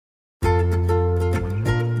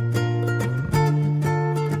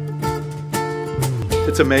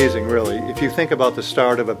It's amazing, really. If you think about the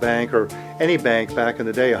start of a bank or any bank back in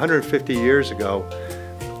the day, 150 years ago,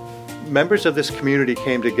 members of this community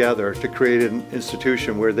came together to create an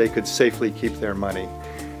institution where they could safely keep their money.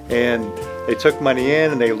 And they took money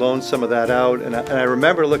in and they loaned some of that out. And I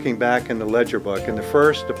remember looking back in the ledger book, and the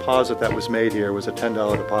first deposit that was made here was a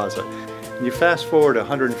 $10 deposit. And you fast forward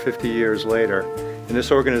 150 years later, and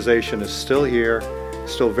this organization is still here,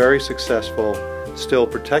 still very successful, still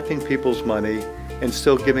protecting people's money, and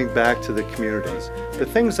still giving back to the communities. The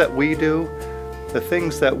things that we do, the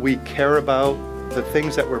things that we care about, the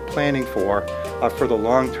things that we're planning for are for the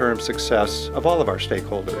long-term success of all of our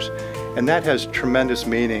stakeholders. And that has tremendous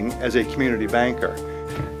meaning as a community banker.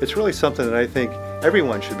 It's really something that I think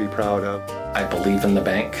everyone should be proud of. I believe in the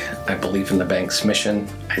bank. I believe in the bank's mission.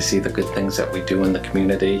 I see the good things that we do in the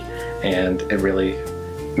community, and it really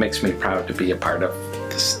makes me proud to be a part of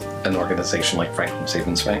an organization like Franklin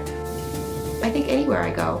Savings Bank. I think anywhere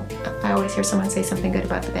I go, I always hear someone say something good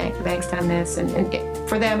about the bank. The bank's done this, and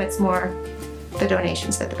for them it's more the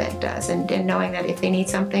donations that the bank does, and knowing that if they need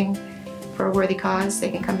something for a worthy cause,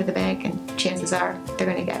 they can come to the bank and chances are they're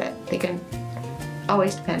going to get it. They can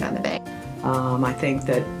always depend on the bank. I think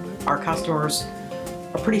that our customers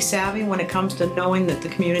are pretty savvy when it comes to knowing that the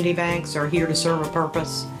community banks are here to serve a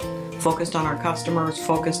purpose, focused on our customers,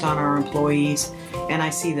 focused on our employees, and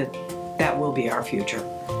I see that that will be our future.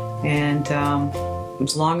 And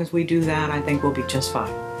as long as we do that, I think we'll be just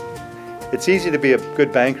fine. It's easy to be a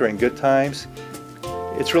good banker in good times.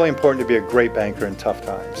 It's really important to be a great banker in tough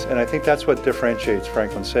times. And I think that's what differentiates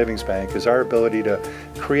Franklin Savings Bank, is our ability to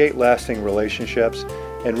create lasting relationships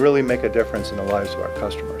and really make a difference in the lives of our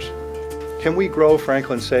customers. Can we grow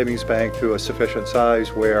Franklin Savings Bank to a sufficient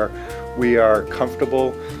size where we are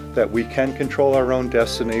comfortable that we can control our own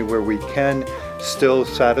destiny, where we can still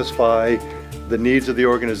satisfy the needs of the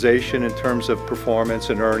organization in terms of performance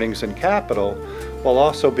and earnings and capital, while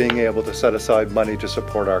also being able to set aside money to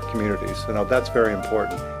support our communities? You know, that's very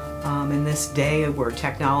important. In this day where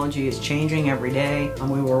technology is changing every day,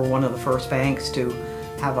 we were one of the first banks to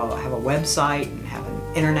have a website and have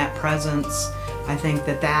an internet presence. I think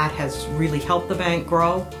that that has really helped the bank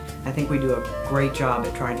grow. I think we do a great job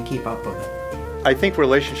at trying to keep up with it. I think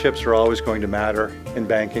relationships are always going to matter in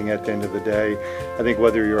banking at the end of the day. I think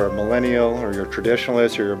whether you're a millennial or you're a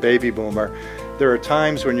traditionalist or you're a baby boomer, there are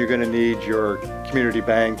times when you're going to need your community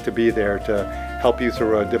bank to be there to help you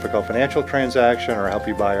through a difficult financial transaction, or help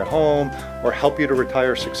you buy a home, or help you to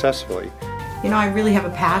retire successfully. You know, I really have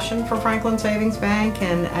a passion for Franklin Savings Bank,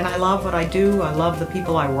 and I love what I do. I love the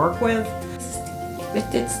people I work with.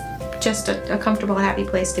 It's just a comfortable, happy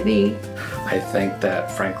place to be. I think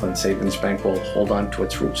that Franklin Savings Bank will hold on to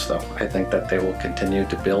its roots, though. I think that they will continue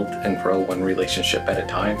to build and grow one relationship at a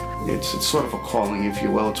time. It's sort of a calling, if you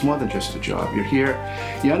will. It's more than just a job. You're here,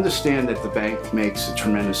 you understand that the bank makes a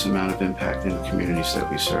tremendous amount of impact in the communities that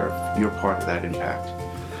we serve. You're part of that impact.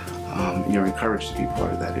 You're encouraged to be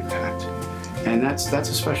part of that impact. And that's a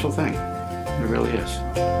special thing. It really is.